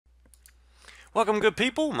Welcome, good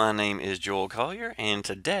people. My name is Joel Collier, and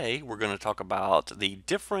today we're going to talk about the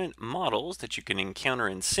different models that you can encounter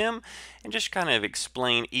in SEM and just kind of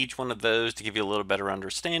explain each one of those to give you a little better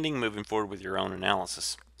understanding moving forward with your own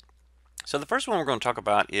analysis. So the first one we're going to talk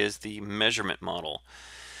about is the measurement model.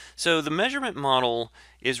 So the measurement model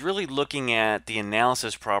is really looking at the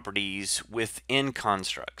analysis properties within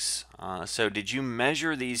constructs. So did you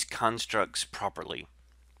measure these constructs properly?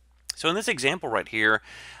 So in this example right here,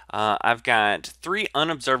 I've got three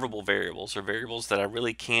unobservable variables, or variables that I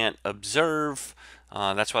really can't observe.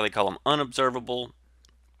 That's why they call them unobservable,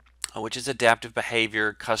 which is adaptive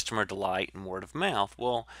behavior, customer delight, and word of mouth.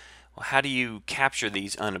 Well, how do you capture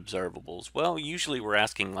these unobservables? Well, usually we're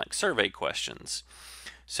asking like survey questions.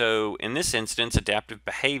 So in this instance, adaptive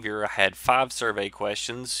behavior, I had 5 survey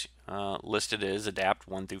questions listed as adapt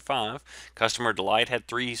 1 through 5. Customer delight had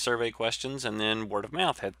 3 survey questions, and then word of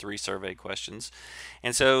mouth had 3 survey questions.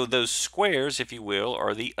 And so those squares, if you will,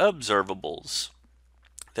 are the observables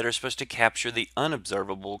that are supposed to capture the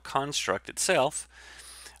unobservable construct itself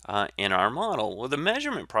in our model. Well, the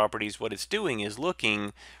measurement properties, what it's doing is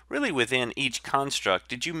looking really within each construct.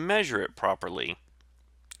 Did you measure it properly?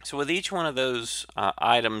 So with each one of those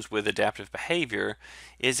items with adaptive behavior,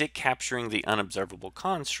 is it capturing the unobservable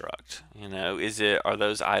construct? Are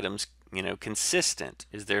those items, consistent?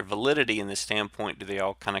 Is there validity in this standpoint? Do they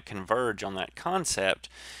all kind of converge on that concept?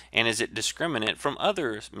 And is it discriminate from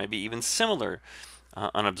others, maybe even similar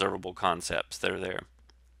unobservable concepts that are there?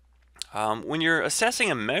 When you're assessing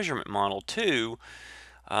a measurement model too,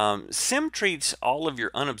 SIM treats all of your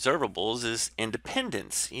unobservables as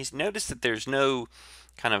independents. You notice that there's no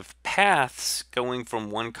kind of paths going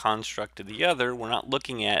from one construct to the other. We're not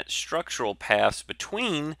looking at structural paths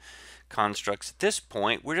between constructs at this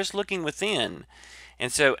point. We're just looking within.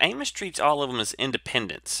 And so AMOS treats all of them as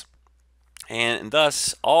independents. And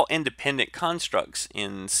thus, all independent constructs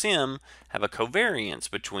in SIM have a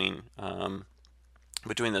covariance between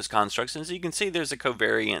those constructs. And so you can see there's a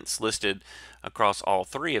covariance listed across all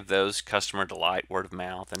 3 of those: customer delight, word of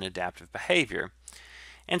mouth, and adaptive behavior.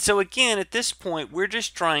 And so again, at this point, we're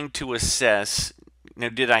just trying to assess,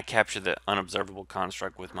 did I capture the unobservable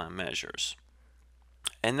construct with my measures?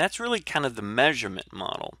 And that's really kind of the measurement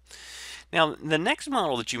model. Now, the next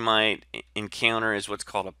model that you might encounter is what's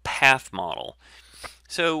called a path model.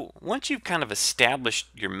 So once you've kind of established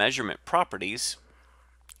your measurement properties,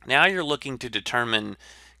 now you're looking to determine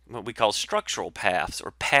what we call structural paths,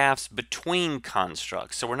 or paths between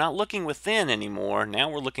constructs. So we're not looking within anymore. Now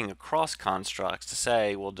we're looking across constructs to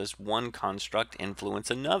say, well, does one construct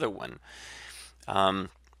influence another one? And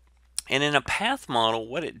in a path model,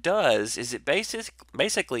 what it does is it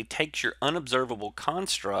basically takes your unobservable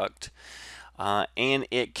construct and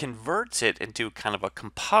it converts it into kind of a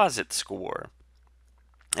composite score.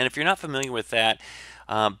 And if you're not familiar with that,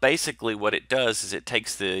 basically what it does is it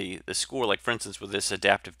takes the score, like for instance with this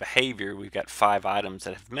adaptive behavior, we've got 5 items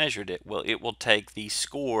that have measured it. Well, it will take the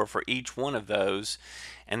score for each one of those,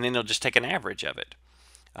 and then it'll just take an average of it.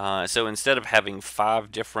 So instead of having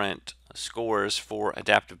 5 different scores for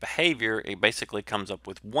adaptive behavior, it basically comes up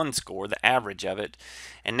with one score, the average of it.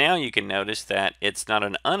 And now you can notice that it's not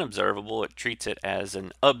an unobservable, it treats it as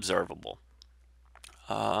an observable.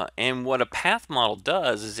 And what a path model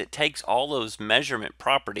does is it takes all those measurement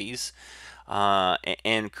properties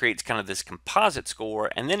and creates kind of this composite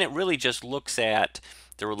score, and then it really just looks at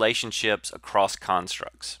the relationships across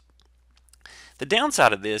constructs. The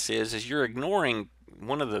downside of this is you're ignoring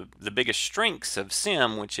one of the biggest strengths of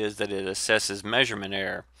SIM, which is that it assesses measurement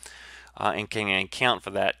error and can account for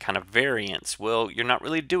that kind of variance. Well, you're not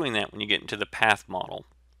really doing that when you get into the path model.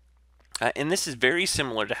 And this is very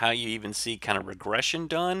similar to how you even see kind of regression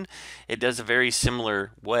done. It does a very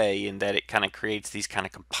similar way in that it kind of creates these kind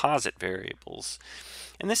of composite variables.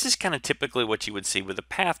 And this is kind of typically what you would see with a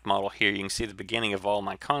path model here. You can see the beginning of all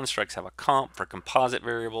my constructs have a comp for composite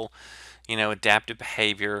variable. Adaptive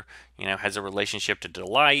behavior, has a relationship to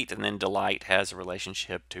delight, and then delight has a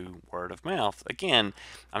relationship to word of mouth. Again,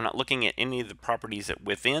 I'm not looking at any of the properties that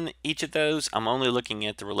within each of those. I'm only looking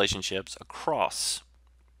at the relationships across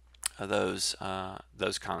those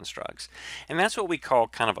constructs. And that's what we call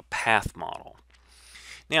kind of a path model.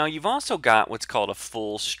 Now, you've also got what's called a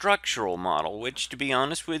full structural model, which, to be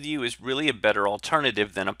honest with you, is really a better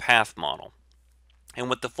alternative than a path model. And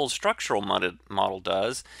what the full structural model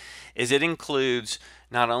does is it includes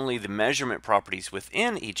not only the measurement properties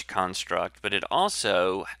within each construct, but it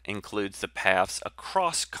also includes the paths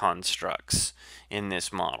across constructs in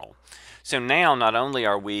this model. So now not only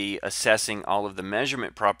are we assessing all of the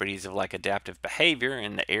measurement properties of like adaptive behavior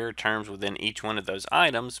and the error terms within each one of those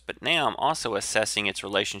items, but now I'm also assessing its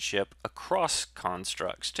relationship across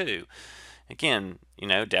constructs too. Again,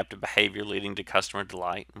 adaptive behavior leading to customer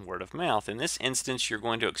delight and word of mouth. In this instance, you're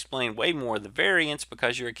going to explain way more of the variance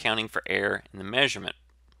because you're accounting for error in the measurement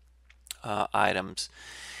items,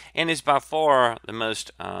 and is by far the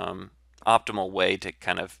most optimal way to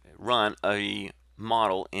kind of run a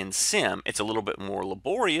model in SEM. It's a little bit more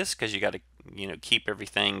laborious because you got to keep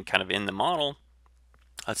everything kind of in the model.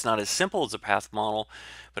 It's not as simple as a path model,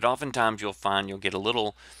 but oftentimes you'll find you'll get a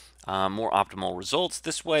little more optimal results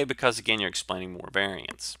this way because, again, you're explaining more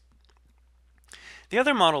variance. The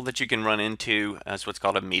other model that you can run into is what's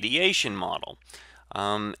called a mediation model.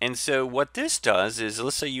 And so what this does is,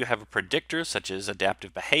 let's say you have a predictor such as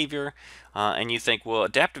adaptive behavior, and you think, well,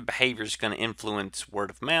 adaptive behavior is going to influence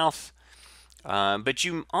word of mouth, but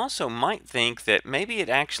you also might think that maybe it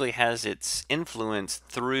actually has its influence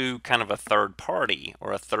through kind of a third party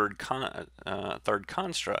or a third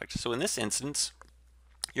construct. So in this instance,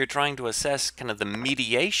 you're trying to assess kind of the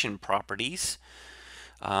mediation properties.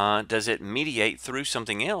 Does it mediate through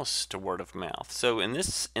something else to word of mouth? So in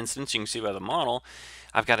this instance, you can see by the model,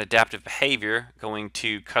 I've got adaptive behavior going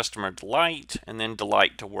to customer delight and then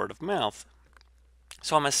delight to word of mouth.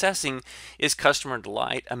 So I'm assessing, is customer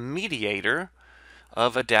delight a mediator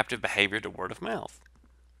of adaptive behavior to word of mouth?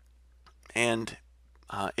 And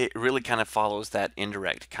it really kind of follows that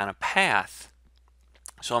indirect kind of path.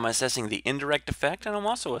 So I'm assessing the indirect effect, and I'm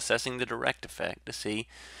also assessing the direct effect to see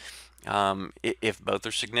if both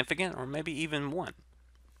are significant or maybe even one.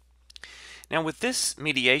 Now with this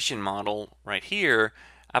mediation model right here,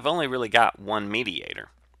 I've only really got one mediator.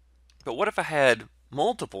 But what if I had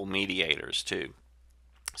multiple mediators too?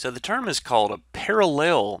 So the term is called a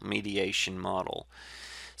parallel mediation model.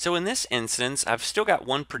 So in this instance, I've still got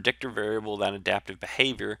one predictor variable, that adaptive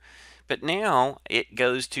behavior, but now it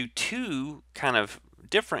goes to two kind of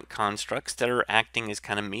different constructs that are acting as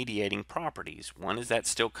kind of mediating properties. One is that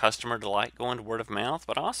still customer delight going to word of mouth,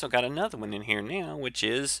 but I also got another one in here now, which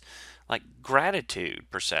is like gratitude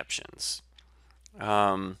perceptions.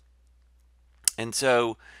 And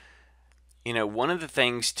so, one of the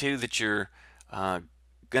things too that you're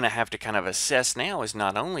going to have to kind of assess now is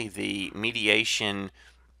not only the mediation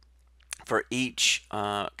for each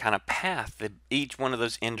kind of path, each one of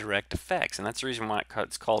those indirect effects. And that's the reason why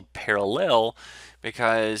it's called parallel,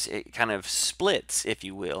 because it kind of splits, if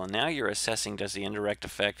you will. And now you're assessing, does the indirect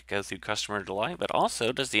effect go through customer delight, but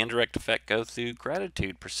also does the indirect effect go through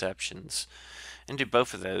gratitude perceptions? And do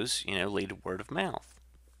both of those, lead to word of mouth?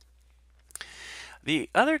 The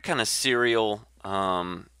other kind of serial,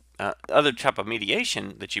 other type of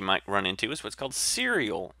mediation that you might run into is what's called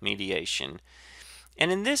serial mediation. And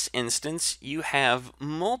in this instance, you have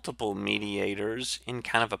multiple mediators in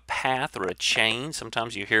kind of a path or a chain.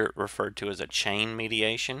 Sometimes you hear it referred to as a chain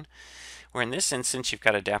mediation, where in this instance, you've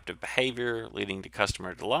got adaptive behavior leading to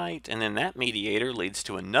customer delight, and then that mediator leads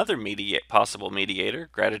to another possible mediator,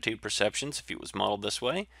 gratitude perceptions, if it was modeled this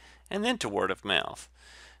way, and then to word of mouth.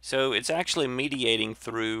 So it's actually mediating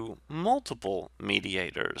through multiple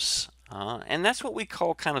mediators, and that's what we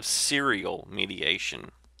call kind of serial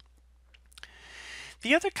mediation.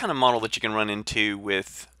 The other kind of model that you can run into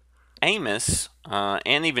with AMOS,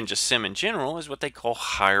 and even just SEM in general, is what they call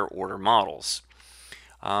higher order models.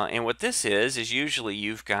 And what this is usually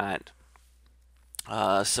you've got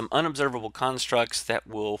some unobservable constructs that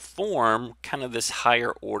will form kind of this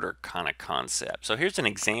higher order kind of concept. So here's an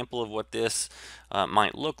example of what this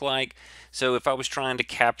might look like. So if I was trying to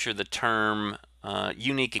capture the term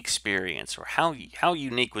unique experience, or how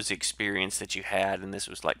unique was the experience that you had, and this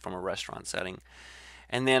was like from a restaurant setting.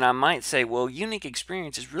 And then I might say, well, unique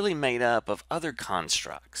experience is really made up of other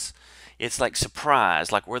constructs. It's like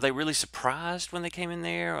surprise, like were they really surprised when they came in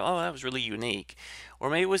there? Oh, that was really unique. Or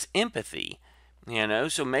maybe it was empathy,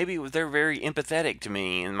 so maybe they're very empathetic to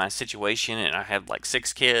me in my situation, and I had like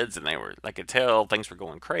 6 kids, and I could tell things were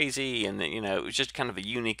going crazy, and it was just kind of a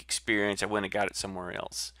unique experience. I went and got it somewhere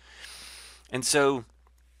else. And so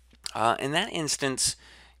in that instance,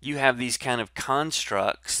 you have these kind of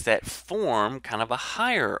constructs that form kind of a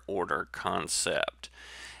higher order concept.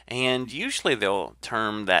 And usually they'll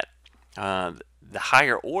term that the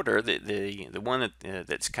higher order, the one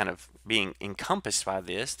that's kind of being encompassed by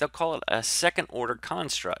this, they'll call it a second order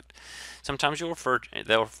construct. Sometimes they'll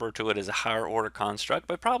refer to it as a higher order construct,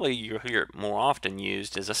 but probably you'll hear it more often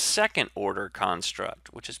used as a second order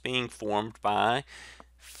construct, which is being formed by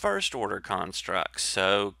first order constructs,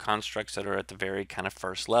 so constructs that are at the very kind of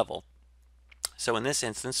first level. So in this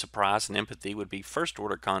instance, surprise and empathy would be first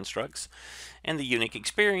order constructs, and the unique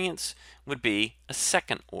experience would be a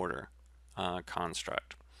second order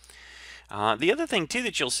construct. The other thing too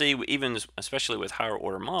that you'll see, even especially with higher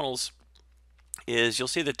order models, is you'll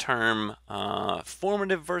see the term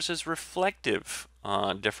formative versus reflective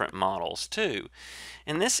different models too.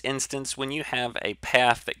 In this instance, when you have a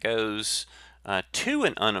path that goes to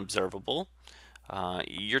an unobservable,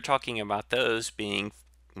 you're talking about those being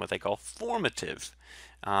what they call formative.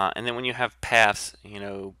 And then when you have paths,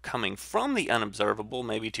 coming from the unobservable,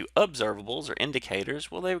 maybe to observables or indicators,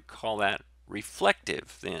 well, they would call that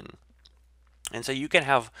reflective then. And so you can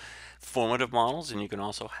have formative models, and you can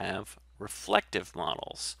also have reflective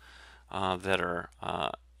models that are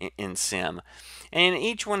in SEM. And in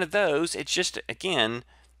each one of those, it's just, again,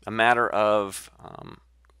 a matter of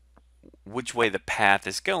which way the path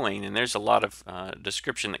is going, and there's a lot of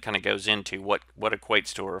description that kind of goes into what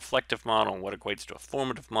equates to a reflective model and what equates to a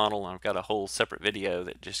formative model. I've got a whole separate video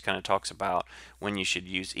that just kind of talks about when you should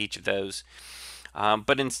use each of those.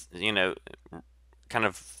 But in kind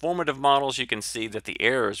of formative models, you can see that the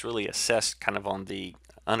error is really assessed kind of on the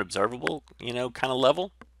unobservable kind of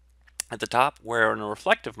level at the top, where in a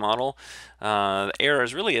reflective model, the error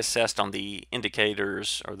is really assessed on the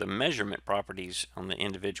indicators or the measurement properties on the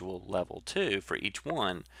individual level too for each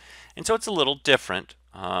one. And so it's a little different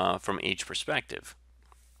from each perspective.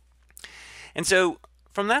 And so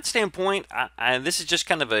from that standpoint, this is just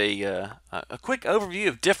kind of a quick overview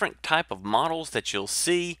of different type of models that you'll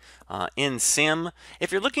see in SEM.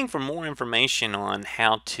 If you're looking for more information on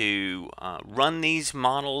how to run these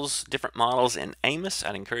models, different models in AMOS,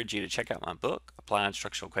 I'd encourage you to check out my book, Applied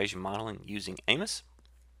Structural Equation Modeling Using AMOS.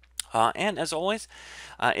 And as always,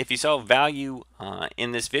 if you saw value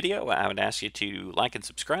in this video, I would ask you to like and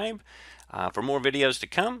subscribe for more videos to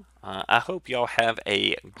come. I hope y'all have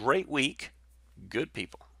a great week. Good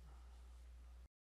people.